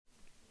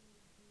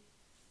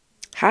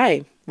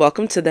Hi,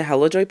 welcome to the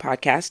Hello Joy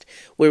podcast,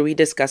 where we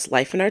discuss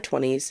life in our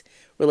 20s,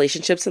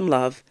 relationships and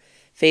love,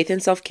 faith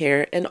and self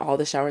care, and all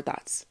the shower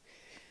thoughts.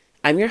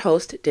 I'm your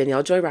host,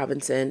 Danielle Joy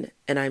Robinson,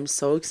 and I'm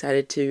so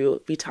excited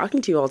to be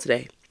talking to you all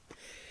today.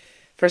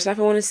 First off,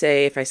 I want to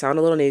say if I sound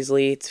a little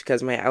nasally, it's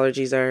because my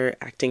allergies are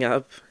acting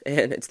up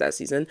and it's that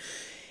season.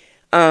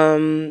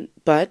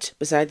 But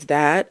besides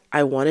that,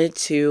 I wanted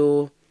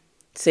to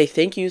say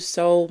thank you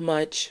so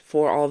much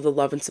for all of the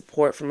love and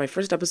support from my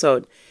first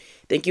episode.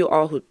 Thank you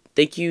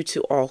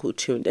to all who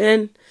tuned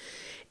in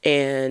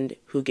and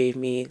who gave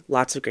me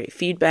lots of great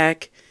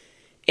feedback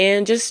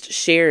and just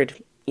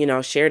shared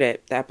the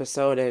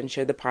episode and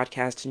shared the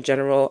podcast in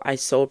general. I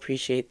so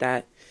appreciate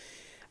that.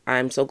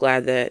 I'm so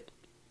glad that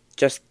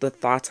just the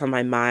thoughts on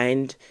my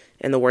mind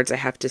and the words I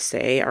have to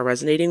say are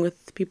resonating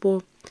with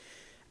people.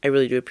 I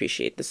really do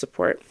appreciate the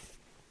support.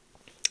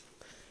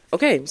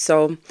 Okay,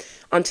 so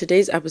on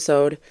today's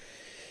episode,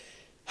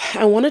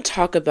 I want to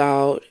talk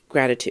about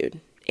gratitude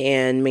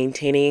and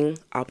maintaining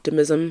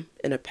optimism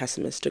in a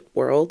pessimistic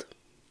world.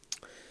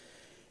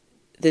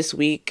 This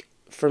week,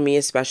 for me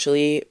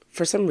especially,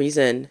 for some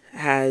reason,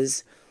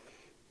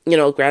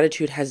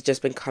 gratitude has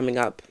just been coming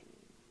up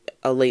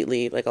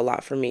lately, like a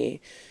lot for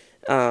me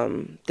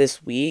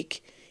this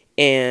week.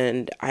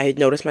 And I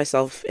noticed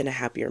myself in a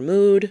happier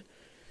mood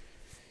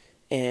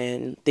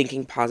and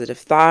thinking positive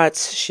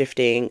thoughts,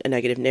 shifting a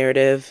negative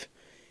narrative.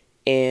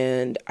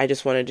 And I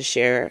just wanted to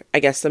share,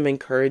 some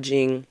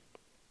encouragements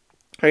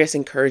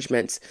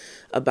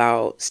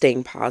about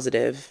staying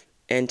positive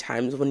in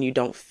times when you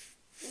don't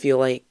feel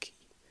like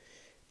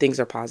things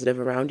are positive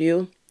around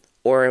you,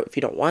 or if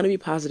you don't want to be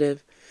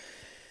positive.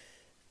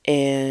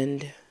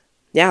 And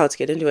yeah, let's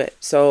get into it.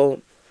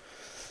 So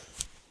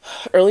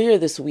earlier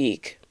this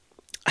week,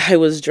 I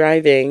was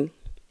driving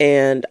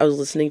and I was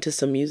listening to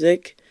some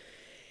music.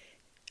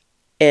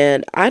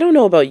 And I don't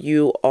know about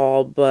you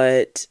all,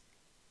 but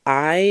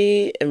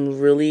I am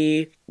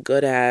really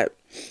good at,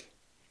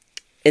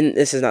 and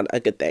this is not a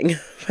good thing,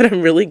 but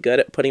I'm really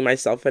good at putting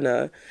myself in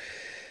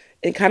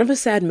kind of a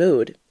sad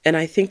mood. And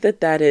I think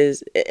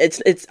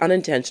it's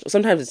unintentional.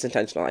 Sometimes it's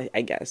intentional,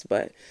 I guess,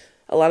 but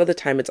a lot of the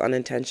time it's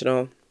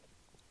unintentional.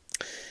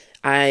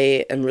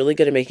 I am really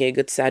good at making a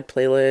good sad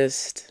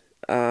playlist.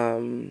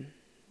 And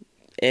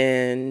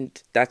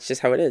that's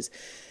just how it is.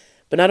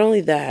 But not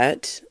only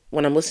that,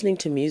 when I'm listening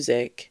to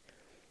music,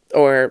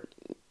 I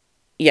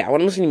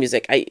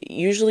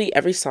usually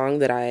every song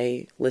that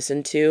I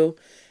listen to,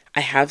 I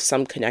have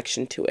some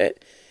connection to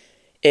it.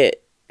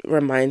 It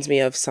reminds me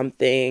of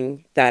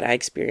something that I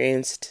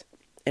experienced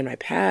in my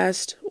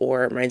past,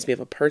 or it reminds me of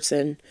a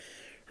person,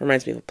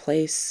 reminds me of a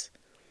place,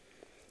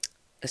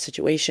 a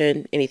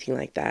situation, anything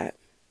like that.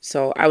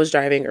 So I was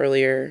driving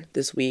earlier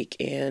this week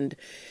and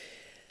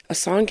a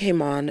song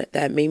came on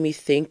that made me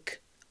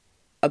think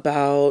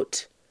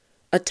about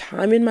a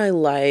time in my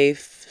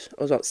life.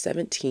 I was about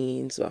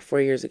 17, so about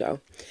 4 years ago.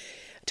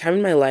 A time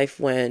in my life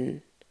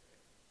when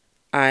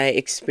I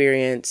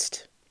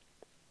experienced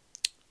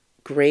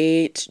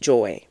great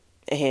joy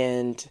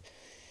and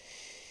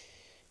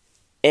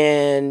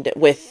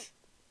with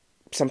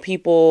some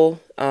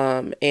people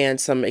and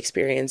some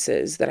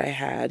experiences that I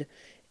had.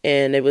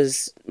 And it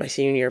was my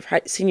senior year of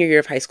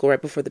high school,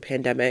 right before the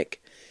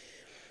pandemic.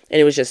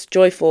 And it was just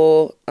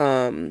joyful.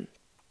 I'm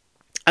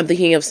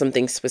thinking of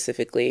something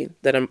specifically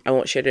that I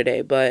won't share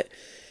today, but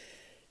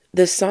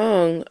this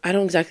song, I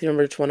don't exactly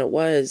remember which one it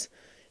was,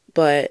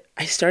 but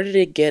I started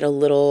to get a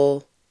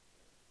little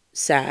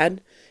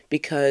sad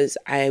because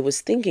I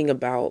was thinking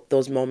about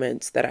those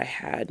moments that I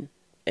had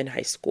in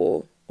high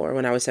school or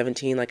when I was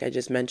 17, like I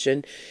just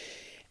mentioned.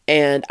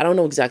 And I don't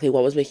know exactly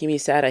what was making me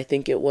sad. I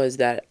think it was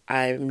that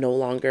I'm no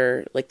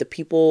longer like the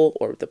people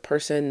or the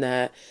person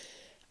that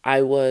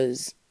I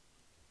was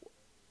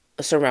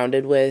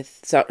surrounded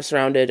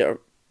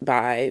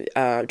by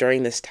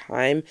during this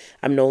time.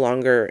 I'm no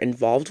longer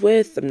involved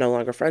with, I'm no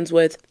longer friends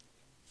with.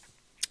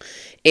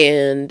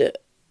 And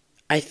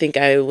I think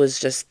I was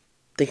just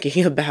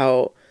thinking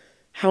about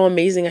how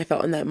amazing I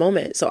felt in that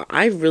moment. So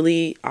I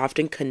really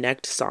often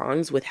connect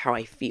songs with how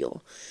I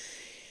feel,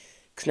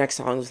 connect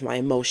songs with my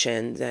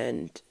emotions,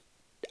 and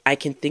I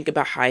can think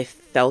about how I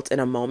felt in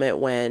a moment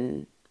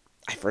when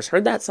I first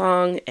heard that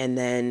song, and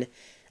then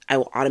I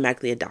will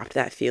automatically adopt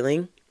that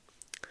feeling.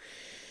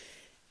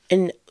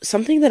 And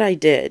something that I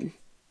did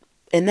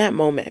in that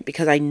moment,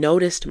 because I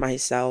noticed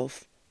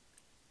myself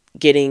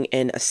getting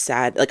in a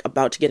sad, like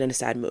about to get in a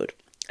sad mood.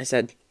 I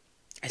said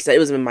it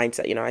was my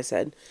mindset, I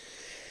said,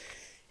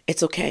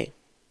 it's okay.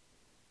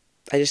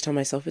 I just told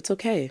myself, it's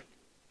okay.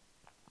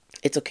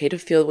 It's okay to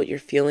feel what you're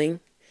feeling.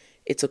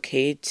 It's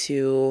okay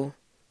to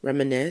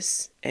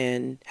reminisce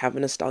and have a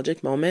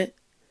nostalgic moment.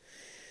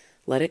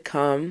 Let it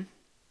come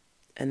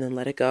and then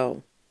let it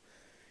go.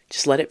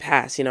 Just let it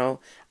pass,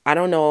 I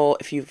don't know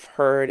if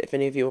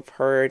any of you have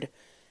heard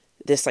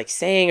this like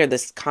saying or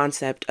this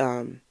concept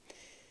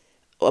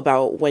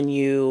about when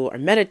you are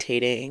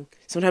meditating.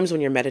 Sometimes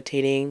when you're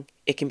meditating,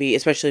 it can be,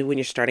 especially when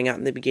you're starting out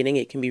in the beginning,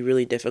 it can be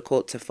really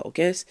difficult to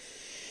focus.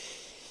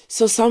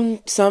 So some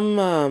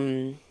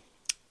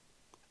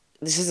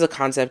this is a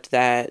concept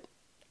that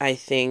I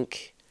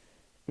think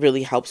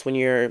really helps when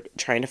you're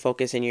trying to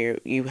focus and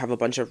you have a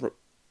bunch of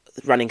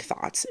running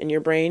thoughts in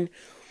your brain.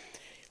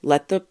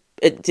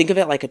 Think of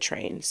it like a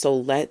train. So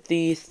let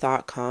the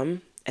thought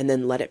come and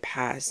then let it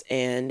pass.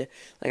 And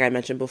like I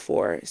mentioned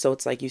before, so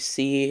it's like you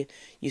see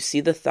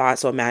the thought.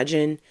 So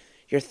imagine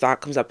your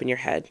thought comes up in your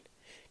head.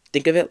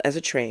 Think of it as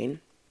a train.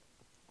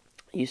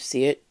 You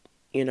see it,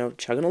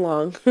 chugging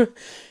along,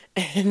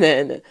 and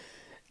then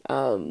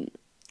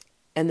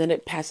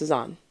it passes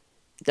on.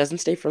 It doesn't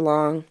stay for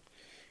long.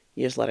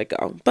 You just let it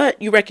go.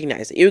 But you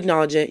recognize it. You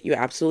acknowledge it. You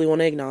absolutely want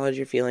to acknowledge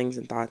your feelings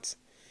and thoughts.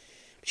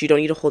 But you don't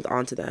need to hold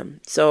on to them.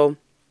 So,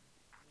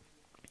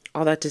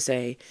 all that to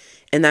say,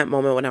 in that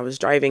moment when I was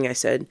driving, I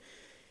said,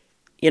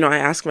 I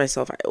asked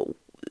myself,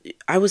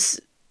 I was,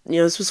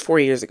 this was 4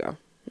 years ago.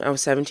 I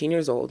was 17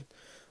 years old.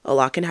 A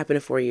lot can happen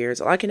in 4 years.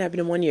 A lot can happen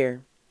in 1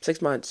 year,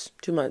 6 months,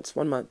 2 months,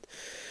 1 month.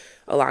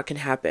 A lot can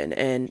happen.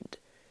 And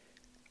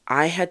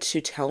I had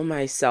to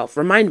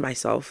remind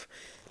myself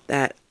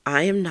that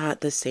I am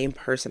not the same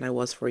person I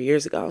was 4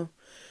 years ago.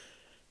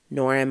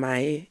 Nor am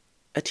I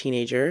a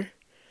teenager.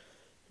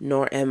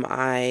 Nor am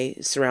I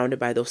surrounded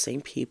by those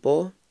same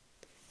people.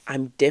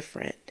 I'm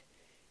different.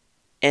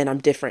 And I'm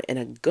different in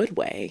a good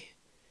way.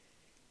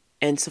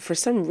 And so for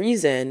some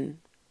reason,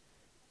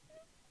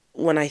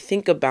 when I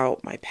think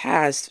about my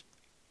past,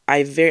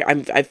 I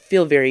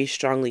feel very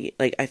strongly,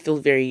 like I feel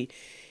very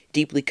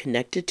deeply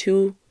connected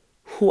to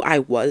who I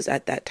was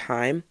at that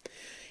time.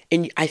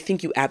 And I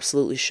think you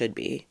absolutely should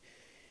be,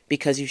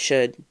 because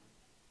I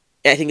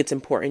think it's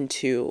important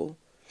to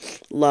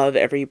love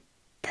every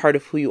part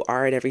of who you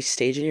are at every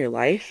stage in your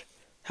life.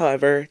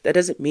 However, that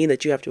doesn't mean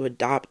that you have to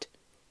adopt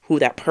who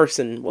that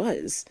person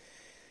was.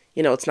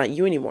 It's not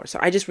you anymore. So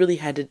I just really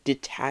had to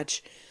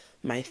detach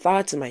my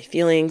thoughts and my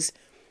feelings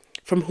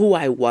from who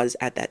I was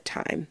at that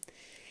time.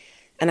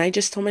 And I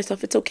just told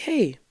myself it's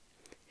okay.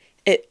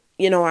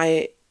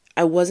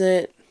 I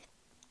wasn't,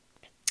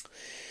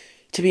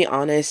 to be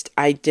honest,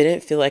 I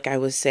didn't feel like I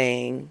was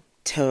saying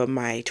to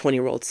my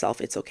 20-year-old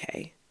self, it's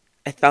okay.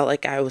 I felt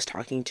like I was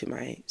talking to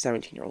my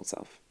 17-year-old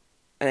self.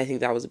 And I think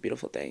that was a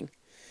beautiful thing.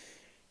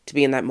 To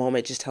be in that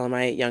moment, just telling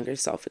my younger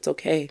self, it's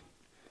okay.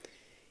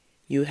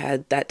 You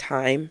had that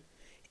time,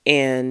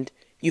 and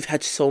you've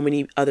had so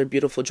many other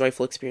beautiful,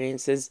 joyful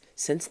experiences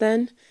since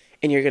then,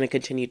 and you're going to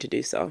continue to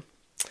do so.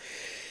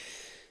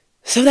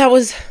 So that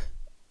was,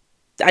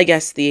 I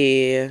guess,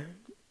 that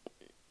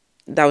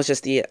was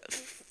just the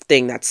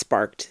thing that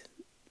sparked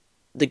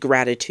the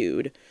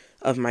gratitude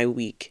of my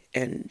week,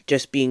 and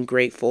just being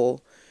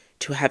grateful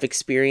to have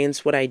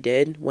experienced what I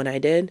did when I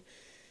did,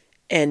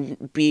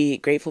 and be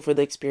grateful for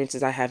the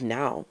experiences I have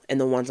now and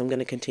the ones I'm going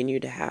to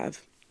continue to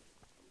have.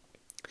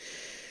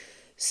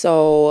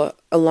 So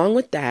along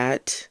with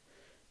that,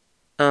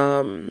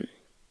 I'm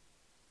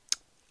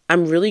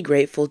really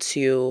grateful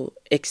to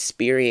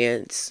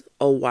experience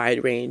a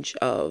wide range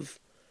of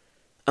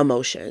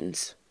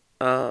emotions.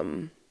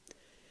 And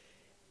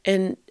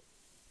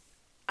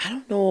I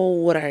don't know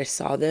what I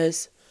saw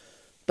this,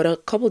 but a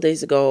couple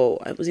days ago,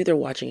 I was either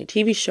watching a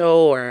TV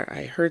show or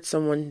I heard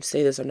someone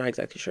say this, I'm not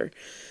exactly sure.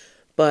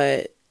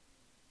 But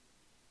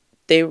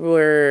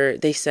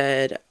they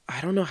said,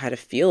 I don't know how to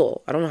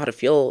feel. I don't know how to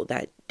feel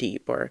that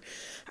deep, or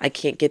I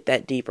can't get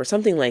that deep, or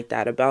something like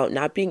that, about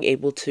not being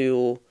able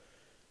to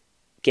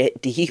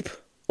get deep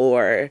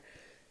or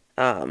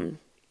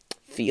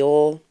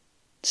feel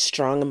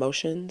strong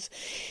emotions.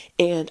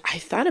 And I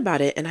thought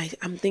about it, and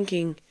I'm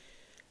thinking,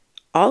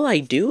 all I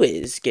do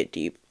is get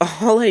deep.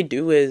 All I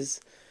do is,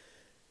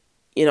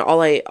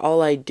 all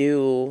I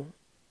do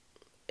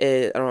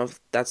is, I don't know if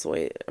that's the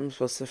way I'm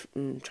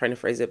trying to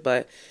phrase it,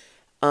 but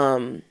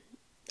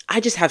I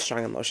just have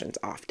strong emotions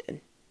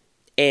often,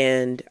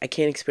 and I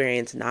can't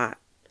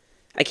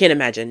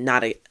imagine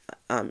not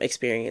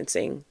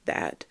experiencing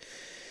that.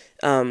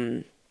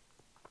 I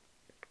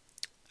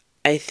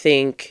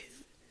think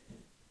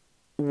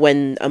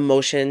when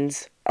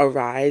emotions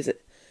arise,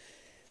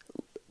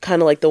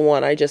 kind of like the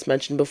one I just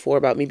mentioned before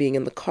about me being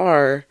in the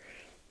car,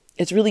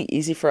 it's really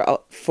easy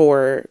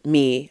for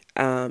me,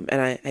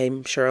 and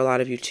I'm sure a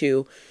lot of you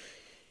too,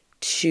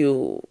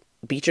 to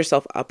beat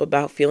yourself up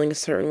about feeling a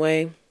certain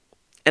way.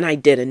 And I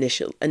did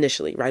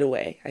initially, right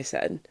away. I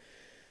said,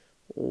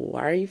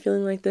 why are you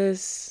feeling like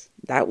this?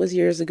 That was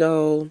years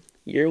ago.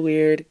 You're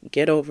weird.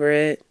 Get over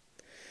it.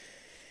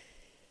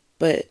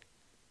 But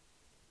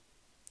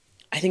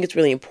I think it's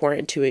really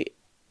important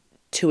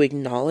to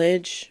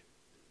acknowledge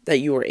that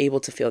you were able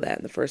to feel that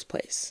in the first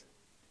place.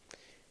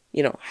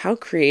 How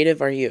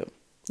creative are you?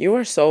 You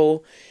are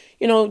so,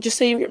 just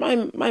say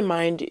my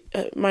mind,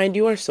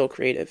 you are so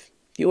creative.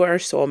 You are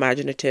so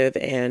imaginative,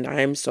 and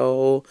I am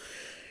so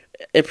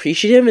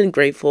appreciative and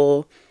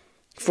grateful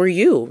for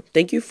you.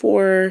 Thank you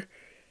for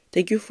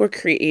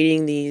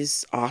creating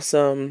these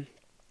awesome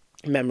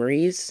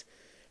memories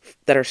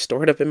that are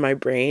stored up in my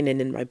brain and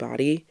in my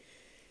body.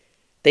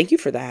 Thank you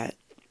for that.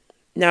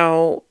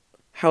 Now,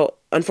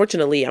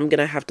 unfortunately, I'm going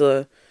to have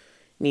to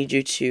need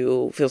you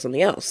to feel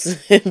something else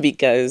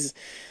because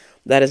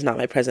that is not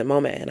my present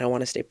moment and I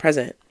want to stay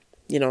present.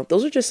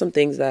 Those are just some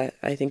things that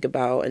I think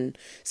about and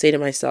say to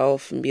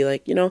myself and be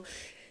like,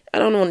 I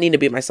don't need to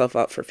beat myself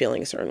up for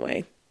feeling a certain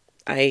way.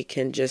 I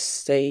can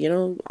just say,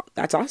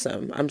 that's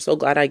awesome. I'm so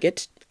glad I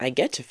get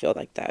to feel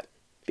like that,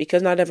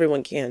 because not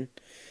everyone can.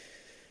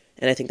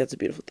 And I think that's a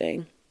beautiful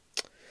thing.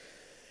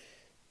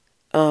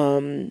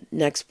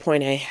 Next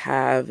point I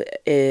have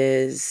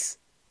is,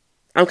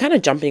 I'm kind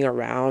of jumping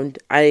around.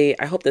 I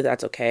hope that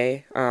that's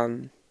okay.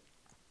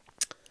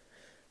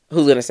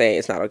 Who's going to say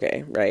it's not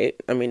okay, right?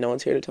 I mean, no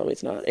one's here to tell me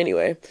it's not.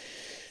 Anyway,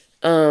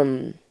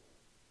 but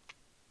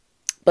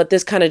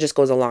this kind of just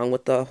goes along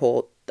with the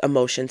whole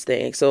emotions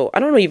thing. So I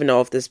don't even know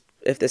if this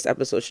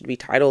episode should be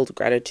titled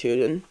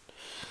gratitude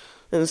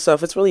and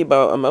stuff. It's really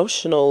about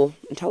emotional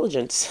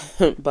intelligence,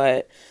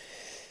 but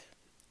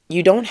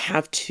you don't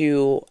have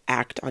to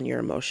act on your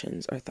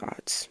emotions or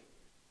thoughts.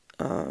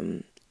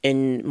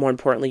 And more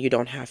importantly, you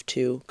don't have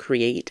to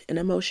create an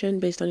emotion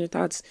based on your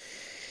thoughts.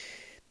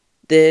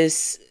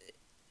 This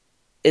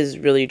is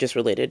really just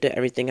related to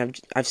everything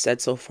I've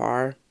said so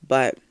far,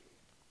 but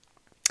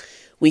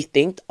we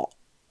think,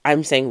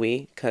 I'm saying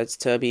we, because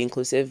to be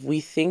inclusive,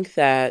 we think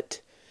that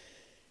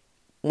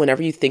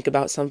whenever you think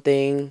about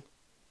something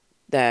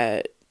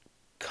that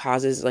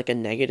causes like a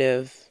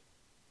negative,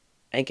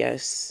 I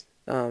guess,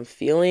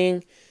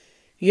 feeling,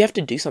 you have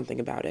to do something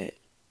about it.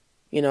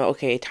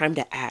 Okay, time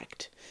to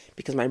act,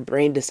 because my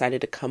brain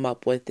decided to come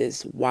up with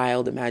this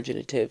wild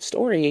imaginative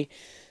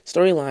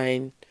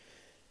storyline.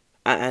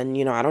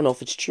 And, I don't know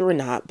if it's true or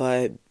not,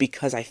 but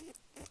because I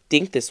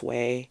think this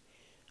way,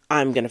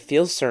 I'm going to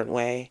feel a certain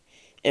way.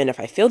 And if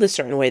I feel this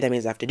certain way, that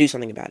means I have to do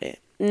something about it.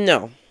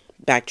 No,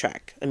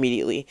 backtrack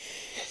immediately.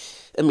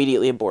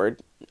 Immediately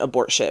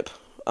abort ship.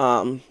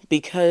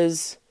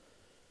 Because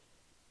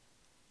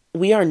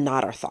we are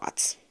not our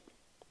thoughts.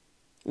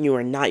 You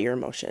are not your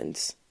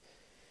emotions.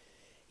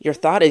 Your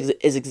thought is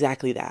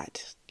exactly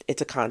that.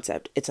 It's a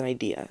concept. It's an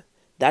idea.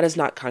 That is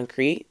not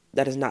concrete.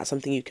 That is not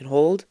something you can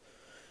hold.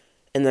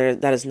 And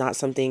that is not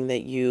something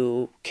that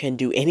you can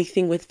do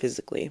anything with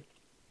physically.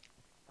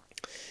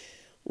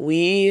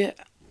 We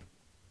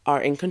are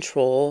in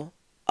control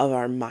of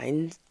our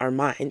minds, I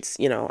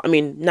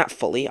mean, not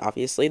fully,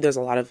 obviously. There's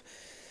a lot of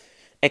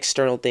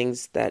external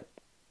things that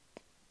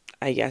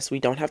I guess we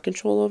don't have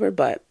control over,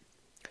 but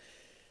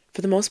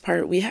for the most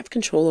part, we have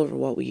control over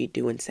what we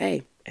do and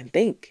say and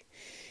think.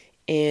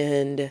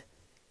 And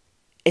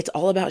it's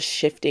all about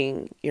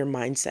shifting your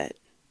mindset.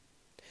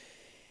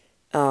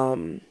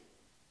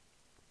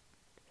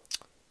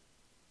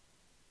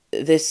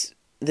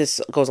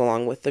 This goes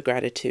along with the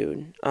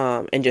gratitude,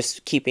 and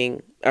just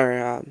keeping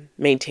or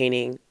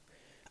maintaining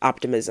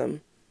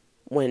optimism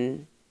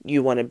when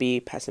you want to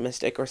be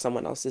pessimistic or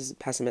someone else is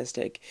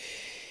pessimistic.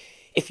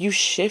 If you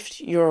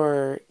shift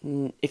your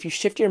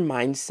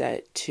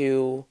mindset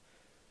to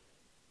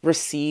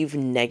receive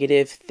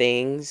negative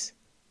things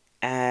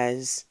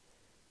as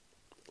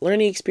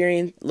learning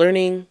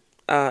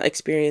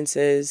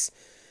experiences,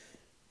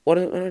 what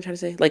am I trying to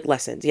say? Like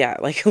lessons, yeah,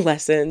 like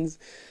lessons,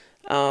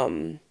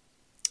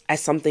 as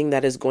something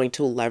that is going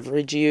to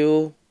leverage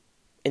you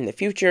in the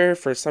future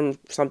for something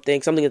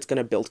that's going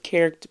to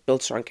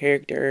build strong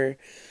character,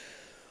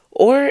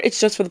 or it's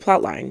just for the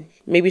plot line.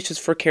 Maybe it's just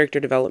for character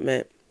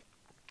development.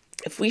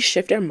 If we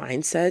shift our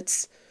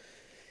mindsets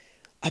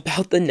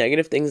about the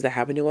negative things that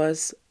happen to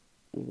us,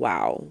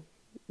 wow,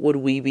 would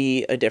we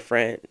be a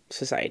different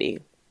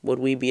society? Would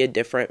we be a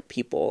different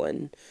people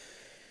and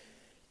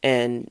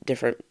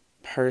different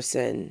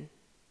person,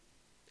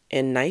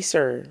 and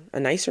a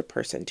nicer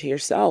person to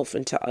yourself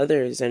and to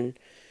others? And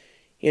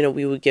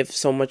we would give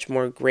so much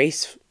more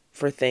grace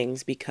for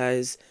things,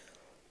 because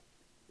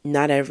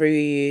not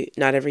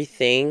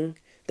everything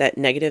that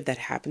negative that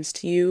happens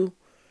to you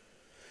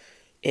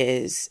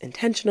is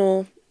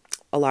intentional.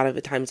 A lot of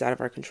the times out of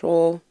our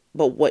control.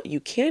 But what you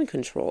can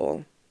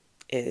control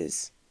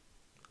is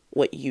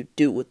what you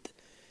do with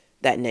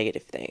that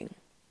negative thing,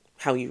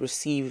 how you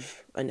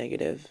receive a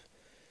negative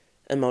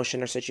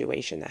emotion or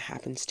situation that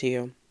happens to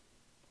you.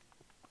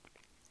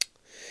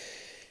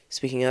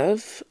 Speaking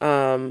of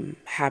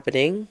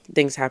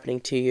things happening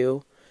to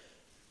you,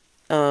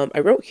 I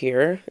wrote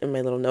here in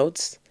my little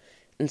notes,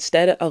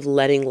 instead of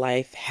letting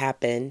life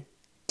happen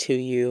to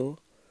you,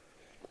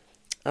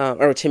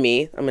 or to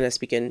me, I'm going to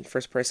speak in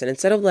first person.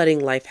 Instead of letting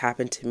life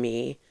happen to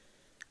me,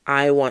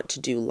 I want to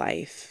do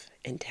life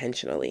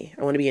intentionally.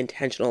 I want to be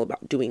intentional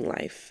about doing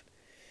life.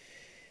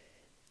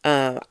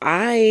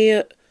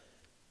 I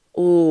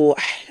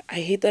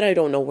hate that I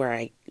don't know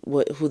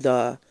who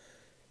the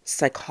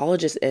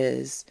psychologist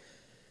is.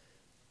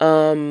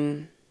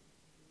 I'm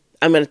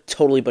going to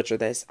totally butcher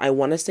this. I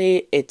want to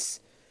say it's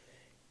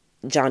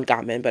John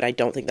Gottman, but I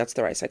don't think that's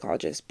the right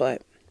psychologist.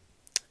 But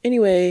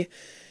anyway,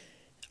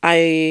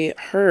 I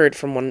heard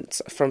from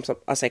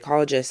a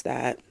psychologist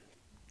that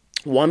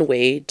one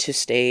way to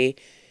stay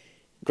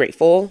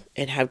grateful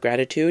and have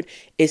gratitude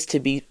is to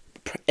be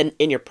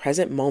in your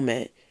present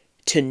moment,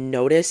 to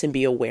notice and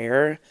be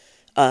aware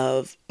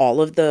of all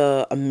of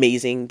the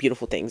amazing,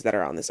 beautiful things that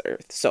are on this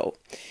earth. So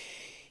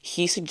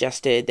He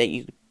suggested that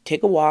you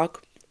take a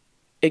walk,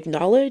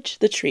 acknowledge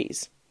the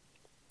trees,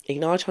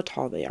 acknowledge how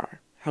tall they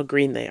are, how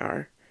green they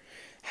are,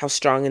 how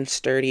strong and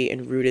sturdy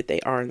and rooted they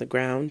are in the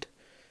ground,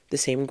 the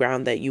same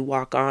ground that you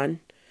walk on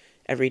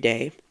every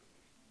day.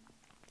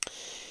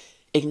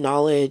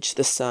 Acknowledge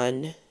the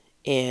sun,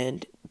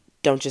 and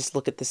don't just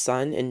look at the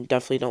sun, and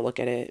definitely don't look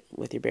at it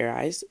with your bare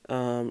eyes.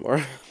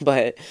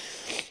 But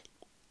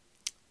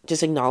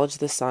just acknowledge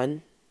the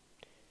sun.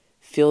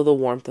 Feel the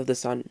warmth of the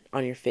sun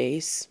on your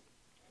face.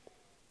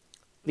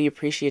 Be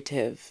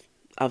appreciative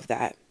of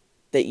that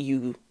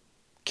you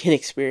can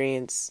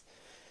experience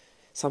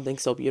something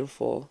so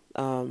beautiful.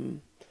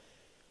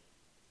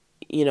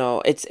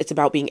 It's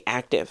about being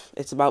active.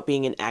 It's about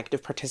being an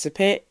active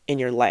participant in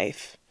your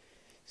life.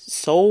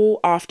 So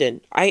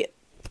often, this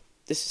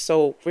is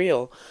so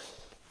real,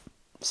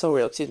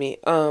 excuse me.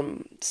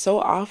 So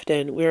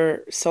often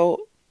we're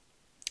so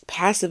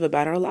passive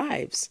about our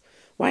lives.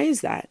 Why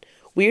is that?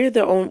 We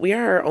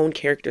are our own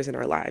characters in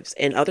our lives,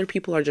 and other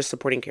people are just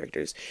supporting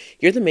characters.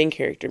 You're the main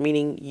character,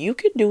 meaning you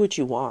can do what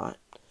you want.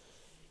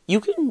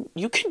 You can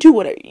do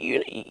whatever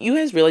you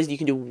guys realize you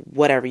can do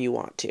whatever you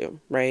want to,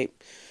 right?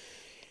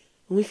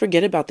 And we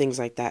forget about things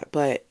like that,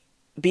 but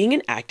being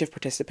an active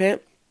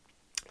participant,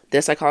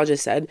 the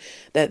psychologist said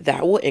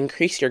that will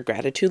increase your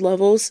gratitude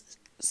levels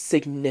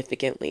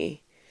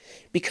significantly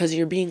because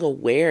you're being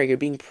aware, you're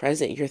being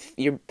present,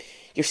 you're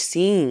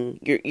seeing,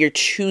 you're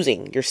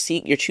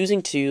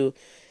choosing to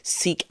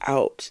seek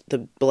out the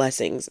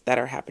blessings that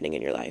are happening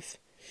in your life.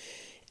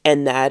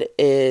 And that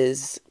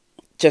is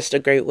just a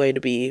great way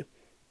to be,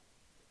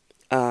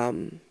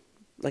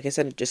 like I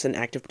said, just an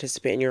active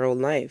participant in your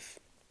own life.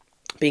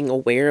 Being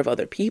aware of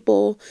other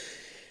people,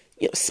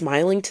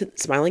 smiling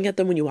at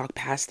them when you walk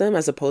past them,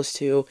 as opposed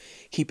to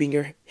keeping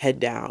your head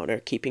down or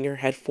keeping your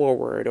head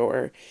forward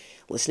or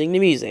listening to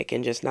music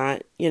and just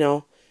not,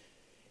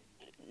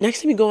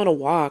 next time you go on a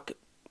walk,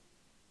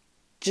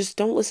 just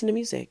don't listen to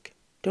music.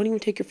 Don't even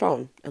take your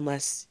phone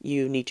unless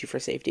you need to for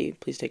safety.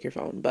 Please take your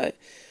phone, but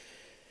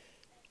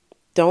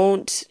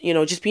don't,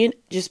 just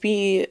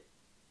be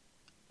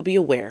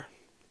aware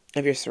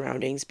of your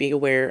surroundings. Be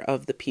aware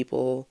of the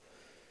people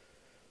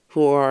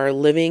who are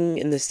living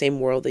in the same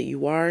world that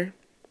you are,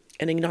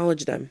 and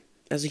acknowledge them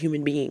as a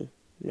human being,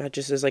 not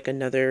just as like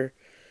another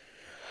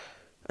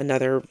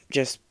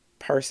just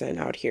person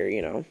out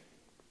here.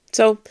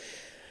 So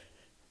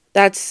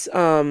that's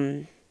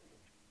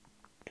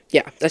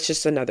that's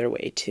just another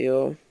way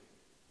to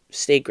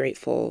stay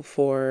grateful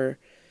for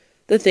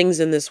the things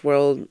in this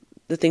world,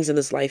 the things in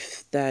this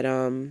life that what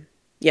am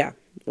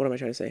I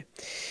trying to say?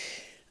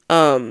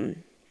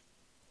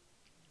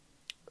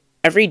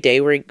 Every day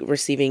we're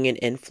receiving an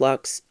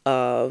influx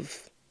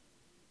of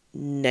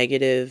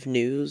negative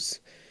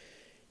news,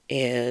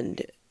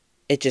 and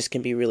it just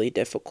can be really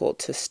difficult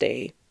to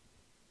stay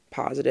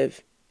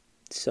positive.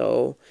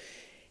 So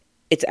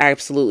it's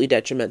absolutely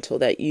detrimental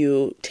that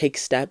you take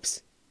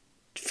steps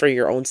for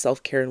your own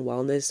self-care and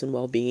wellness and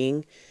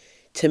well-being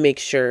to make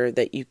sure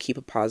that you keep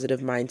a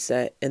positive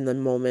mindset in the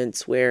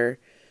moments where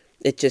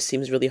it just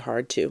seems really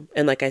hard to.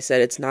 And like I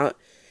said, it's not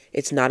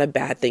a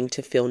bad thing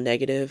to feel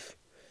negative,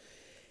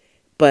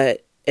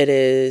 but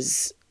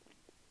it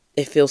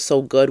feels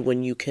so good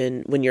when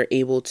you're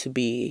able to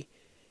be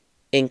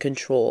in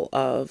control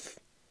of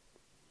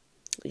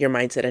your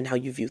mindset and how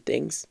you view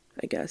things,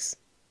 I guess.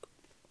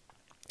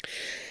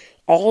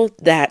 All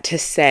that to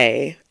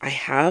say, I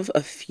have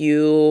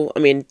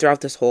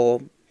throughout this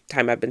whole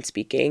time I've been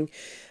speaking,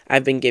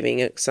 I've been giving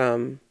it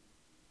some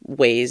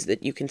ways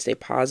that you can stay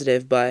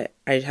positive, but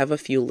I have a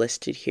few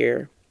listed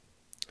here.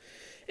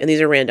 And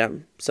these are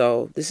random.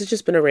 So this has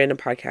just been a random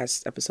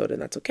podcast episode,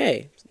 and that's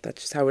okay.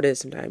 That's just how it is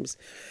sometimes.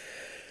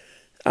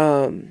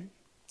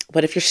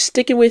 But if you're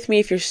sticking with me,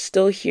 if you're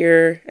still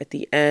here at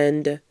the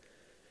end,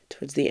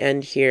 towards the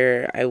end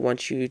here, I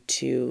want you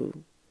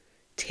to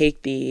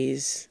take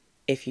these.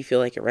 If you feel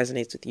like it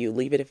resonates with you,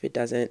 leave it if it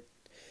doesn't.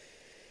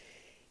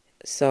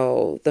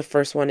 So the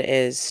first one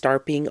is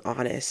start being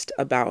honest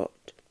about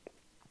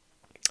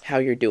how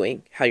you're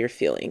doing, how you're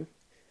feeling.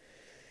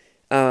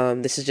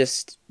 This is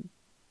just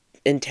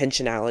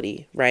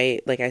intentionality,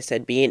 right? Like I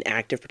said, be an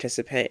active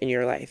participant in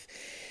your life.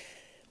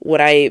 What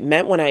I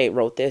meant when I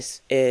wrote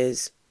this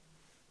is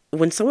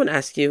when someone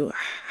asks you,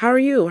 how are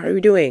you? How are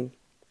you doing?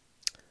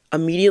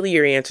 Immediately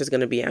your answer is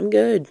going to be, I'm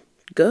good,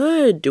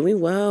 doing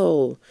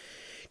well,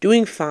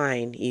 doing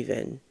fine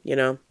even,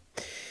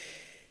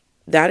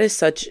 That is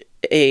such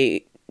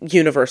a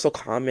universal,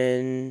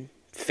 common,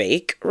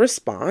 fake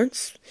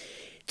response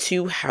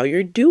to how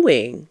you're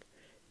doing.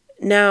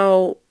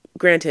 Now,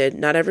 granted,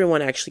 not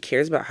everyone actually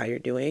cares about how you're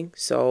doing.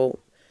 So,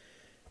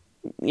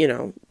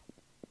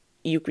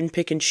 you can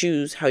pick and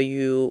choose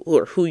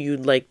who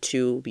you'd like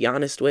to be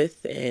honest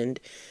with and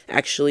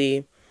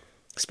actually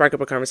spark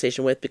up a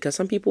conversation with, because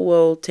some people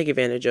will take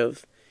advantage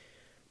of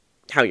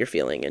how you're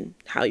feeling and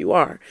how you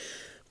are.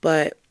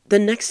 But the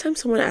next time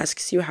someone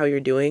asks you how you're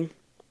doing,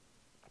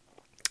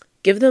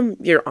 give them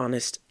your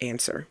honest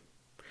answer.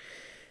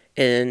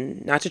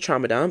 And not to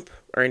trauma dump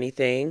or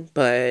anything,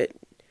 but,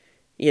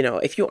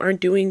 if you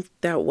aren't doing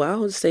that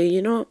well, say,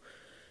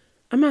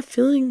 I'm not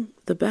feeling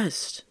the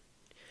best.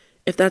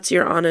 If that's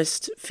your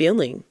honest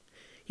feeling,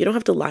 you don't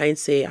have to lie and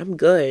say, I'm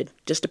good.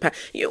 Just to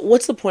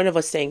what's the point of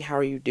us saying, how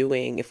are you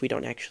doing, if we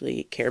don't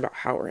actually care about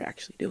how we're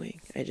actually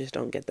doing? I just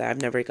don't get that.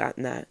 I've never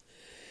gotten that.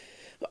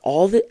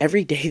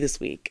 Every day this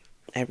week,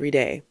 every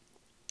day,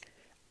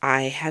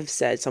 I have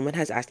said, someone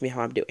has asked me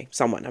how I'm doing.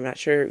 Someone, I'm not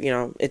sure,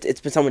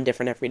 it's been someone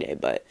different every day,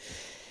 but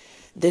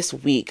this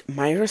week,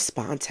 my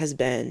response has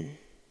been,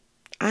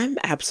 I'm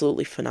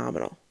absolutely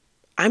phenomenal.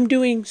 I'm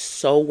doing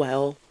so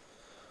well.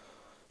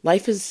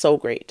 Life is so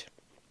great.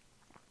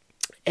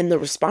 And the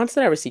response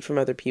that I received from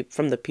other people,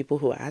 from the people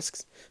who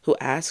asked,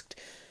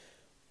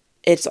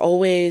 it's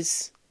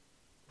always,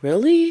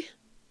 really?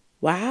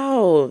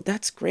 Wow,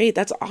 that's great.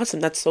 That's awesome.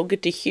 That's so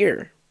good to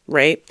hear,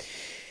 right?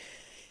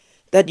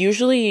 That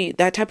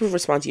type of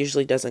response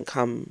usually doesn't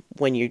come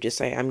when you just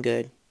say, I'm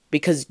good.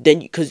 Because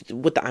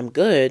with the I'm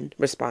good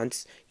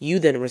response, you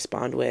then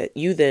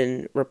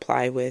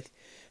reply with,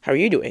 how are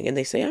you doing? And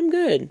they say, I'm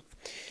good.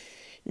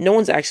 No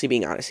one's actually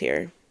being honest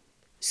here.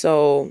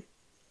 So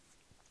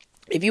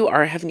if you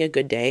are having a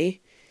good day,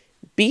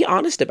 be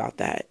honest about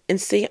that and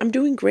say, I'm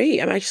doing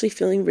great. I'm actually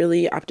feeling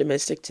really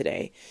optimistic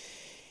today.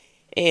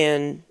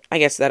 And I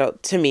guess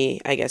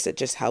it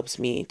just helps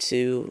me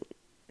to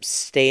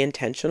stay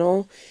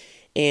intentional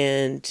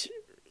and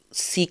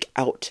seek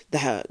out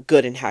the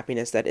good and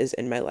happiness that is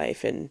in my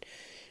life, and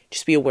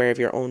just be aware of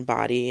your own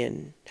body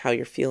and how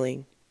you're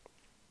feeling.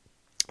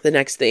 The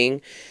next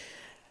thing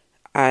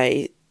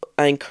I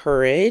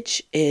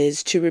encourage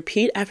is to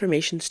repeat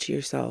affirmations to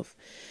yourself.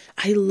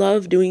 I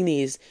love doing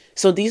these.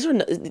 So these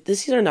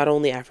are not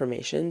only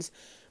affirmations,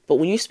 but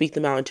when you speak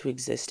them out into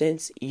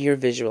existence, you're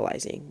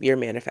visualizing, you're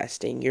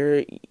manifesting,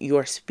 you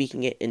are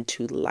speaking it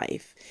into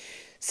life.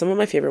 Some of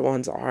my favorite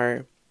ones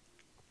are,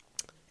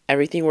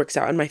 everything works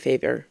out in my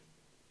favor,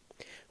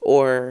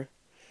 or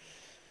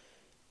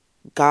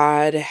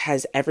God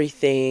has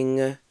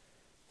everything.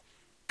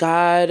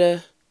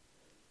 God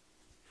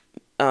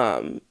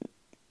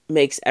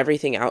makes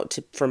everything out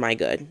for my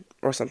good,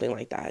 or something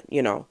like that,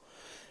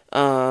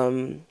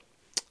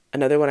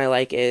 Another one I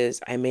like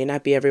is, I may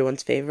not be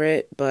everyone's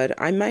favorite, but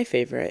I'm my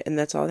favorite, and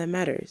that's all that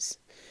matters.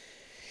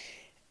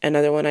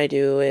 Another one I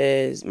do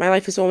is, my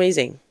life is so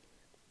amazing.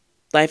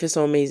 Life is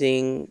so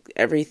amazing.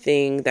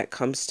 Everything that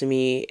comes to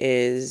me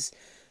is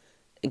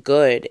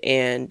good,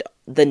 and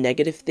the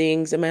negative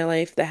things in my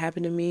life that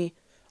happen to me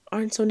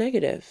aren't so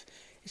negative.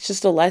 It's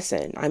just a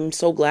lesson. I'm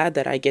so glad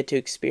that I get to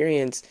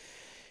experience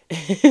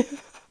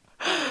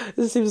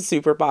this seems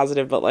super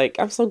positive, but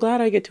I'm so glad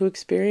I get to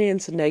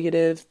experience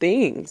negative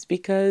things,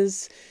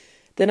 because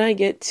then I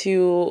get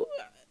to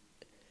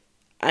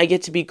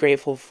be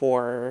grateful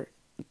for,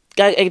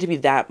 I get to be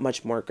that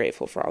much more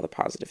grateful for all the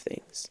positive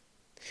things.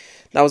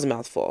 That was a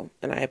mouthful,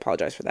 and I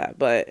apologize for that,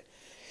 but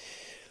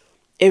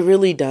it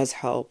really does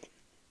help.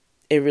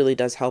 It really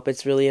does help.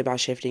 It's really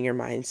about shifting your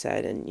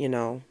mindset,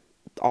 and,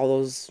 all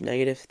those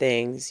negative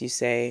things you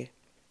say,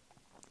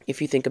 if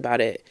you think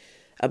about it,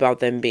 about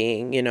them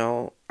being,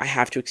 I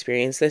have to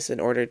experience this in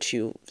order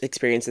to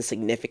experience the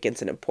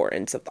significance and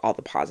importance of all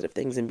the positive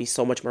things, and be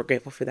so much more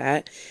grateful for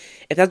that.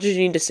 If that's what you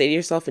need to say to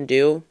yourself and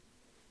do,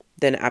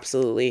 then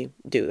absolutely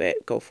do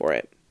it. Go for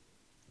it.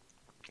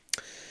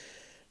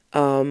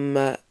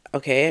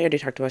 Okay, I already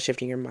talked about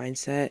shifting your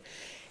mindset.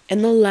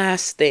 And the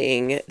last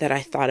thing that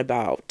I thought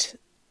about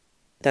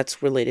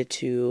that's related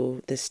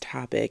to this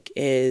topic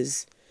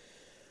is,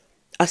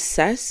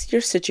 assess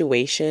your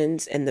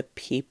situations and the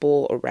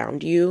people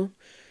around you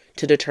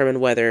to determine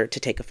whether to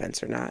take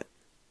offense or not.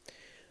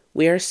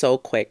 We are so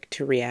quick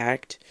to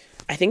react.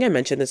 I think I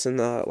mentioned this in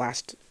the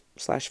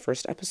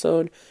last/first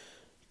episode,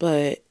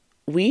 but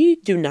we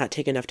do not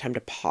take enough time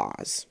to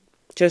pause.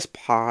 Just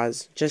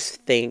pause, just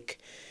think,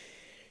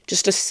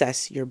 just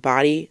assess your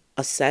body,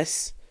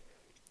 assess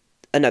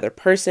another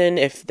person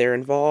if they're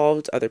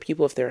involved, other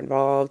people if they're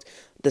involved,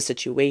 the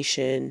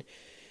situation,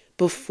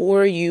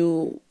 before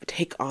you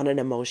take on an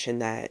emotion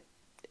that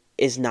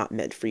is not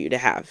meant for you to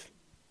have,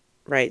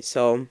 right?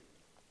 So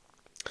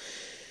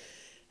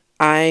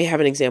I have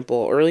an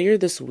example. Earlier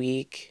this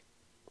week,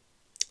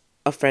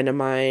 a friend of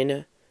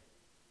mine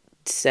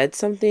said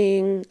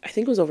something, I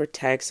think it was over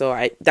text,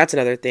 so that's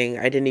another thing.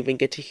 I didn't even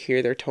get to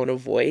hear their tone of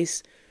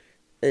voice,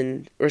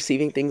 and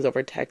receiving things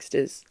over text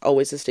is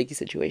always a sticky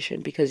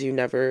situation, because you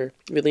never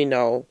really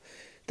know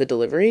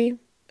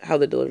how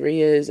the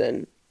delivery is,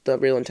 and the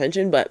real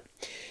intention. But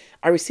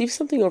I received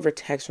something over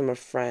text from a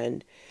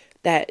friend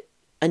that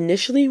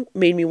initially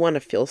made me want to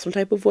feel some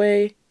type of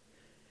way.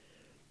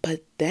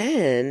 But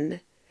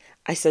then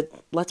I said,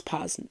 let's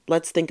pause.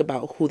 Let's think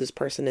about who this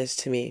person is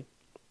to me.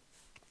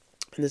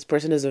 And this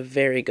person is a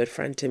very good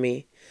friend to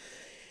me.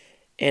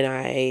 And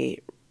I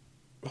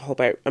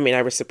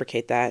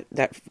reciprocate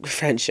that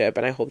friendship,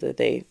 and I hope that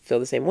they feel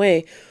the same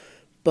way.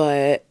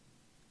 But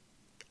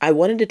I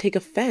wanted to take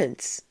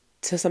offense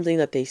to something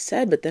that they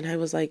said, but then I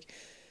was like,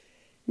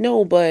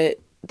 no, but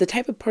the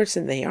type of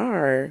person they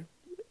are,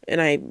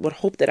 and I would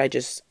hope that I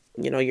just,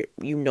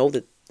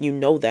 that you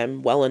know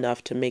them well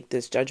enough to make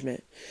this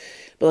judgment.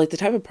 But like the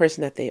type of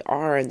person that they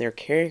are and their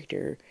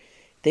character,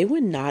 they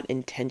would not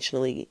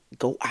intentionally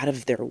go out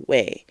of their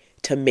way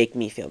to make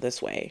me feel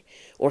this way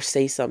or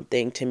say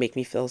something to make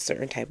me feel a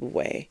certain type of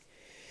way.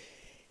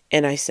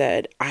 And I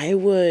said, I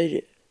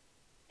would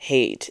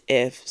hate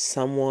if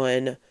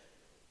someone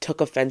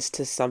took offense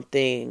to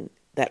something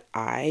that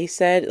I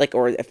said, like,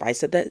 or if I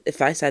said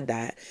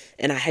that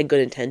and I had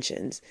good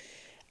intentions,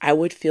 I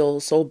would feel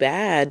so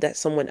bad that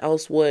someone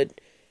else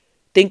would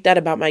think that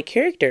about my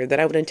character, that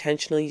I would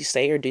intentionally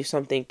say or do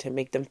something to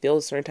make them feel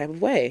a certain type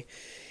of way.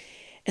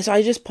 And so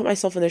I just put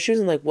myself in their shoes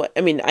and like, what?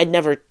 I mean, I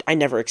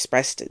never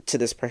expressed it to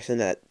this person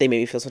that they made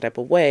me feel some type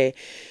of way.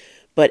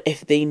 But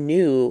if they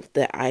knew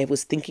that I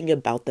was thinking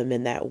about them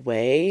in that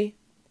way,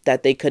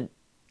 that they could,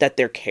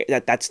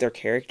 that's their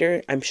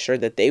character, I'm sure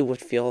that they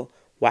would feel,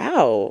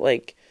 wow,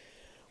 like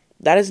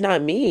that is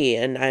not me.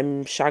 And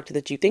I'm shocked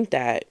that you think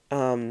that,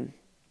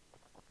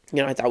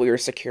 I thought we were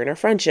secure in our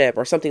friendship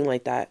or something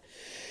like that.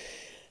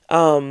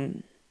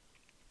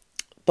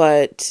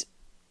 But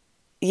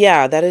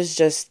yeah,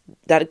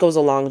 that goes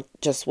along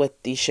just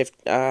with the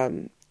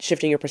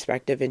shifting your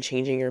perspective and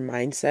changing your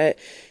mindset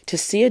to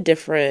see a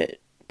different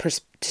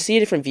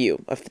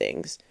view of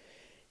things.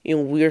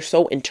 We're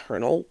so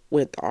internal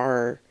with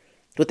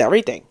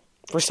everything.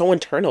 We're so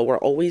internal. We're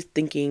always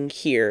thinking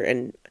here,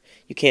 and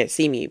you can't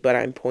see me, but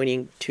I'm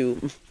pointing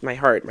to my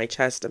heart, my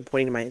chest. I'm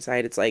pointing to my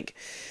inside. It's like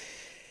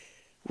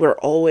we're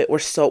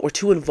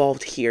too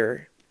involved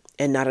here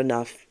and not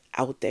enough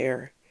out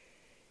there.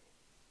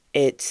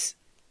 It's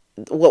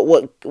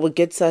what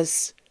gets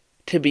us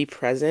to be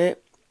present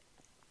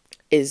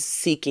is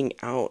seeking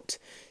out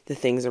the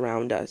things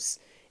around us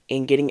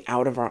and getting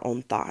out of our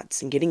own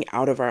thoughts and getting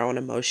out of our own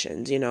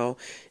emotions.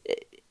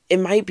 It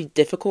might be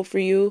difficult for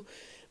you,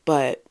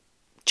 but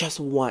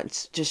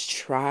just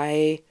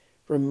try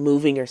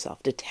removing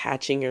yourself,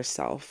 detaching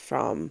yourself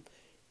from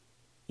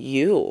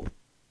you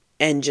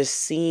and just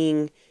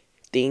seeing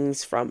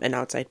things from an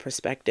outside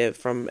perspective,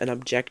 from an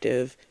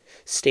objective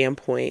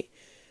standpoint,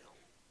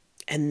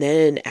 and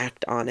then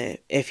act on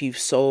it if you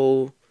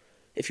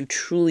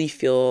truly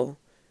feel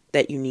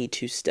that you need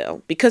to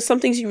still. Because some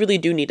things you really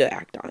do need to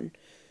act on,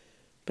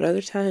 but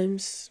other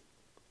times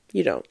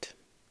you don't.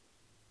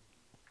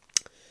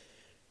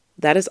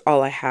 That is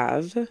all I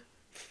have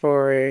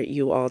for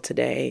you all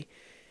today.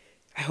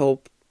 I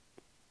hope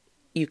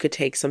you could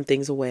take some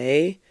things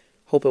away.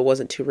 Hope it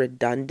wasn't too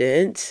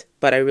redundant,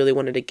 but I really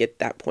wanted to get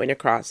that point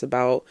across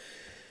about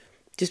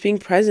just being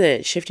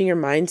present, shifting your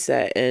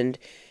mindset, and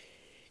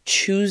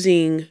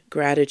choosing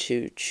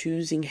gratitude,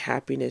 choosing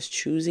happiness,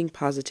 choosing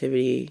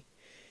positivity.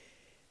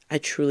 I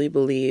truly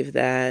believe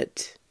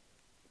that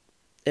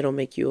it'll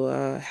make you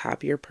a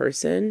happier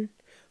person,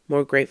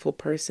 more grateful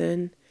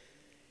person,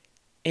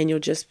 and you'll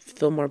just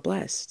feel more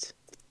blessed.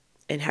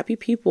 And happy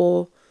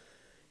people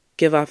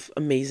give off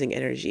amazing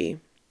energy,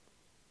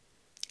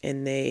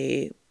 and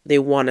they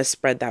want to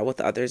spread that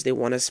with others. They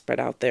want to spread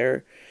out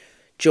their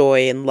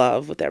joy and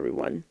love with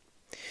everyone.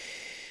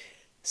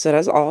 So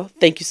that's all.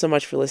 Thank you so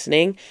much for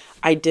listening.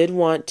 I did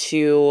want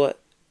to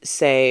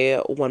say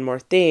one more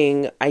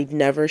thing. I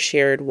never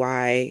shared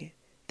why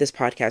this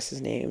podcast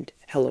is named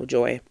Hello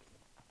Joy.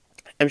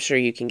 I'm sure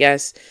you can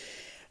guess.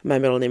 My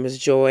middle name is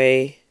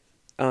Joy.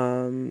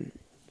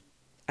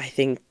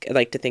 I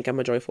like to think I'm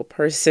a joyful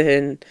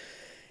person.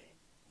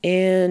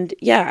 And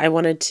yeah, I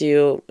wanted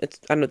to, I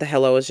don't know, the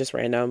hello is just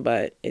random,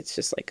 but it's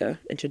just like a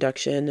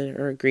introduction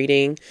or a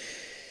greeting.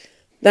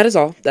 That is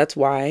all. That's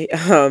why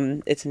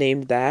it's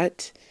named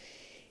that.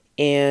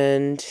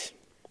 And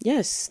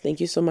yes, thank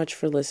you so much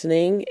for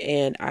listening.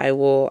 And I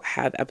will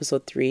have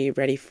episode 3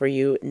 ready for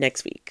you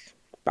next week.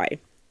 Bye.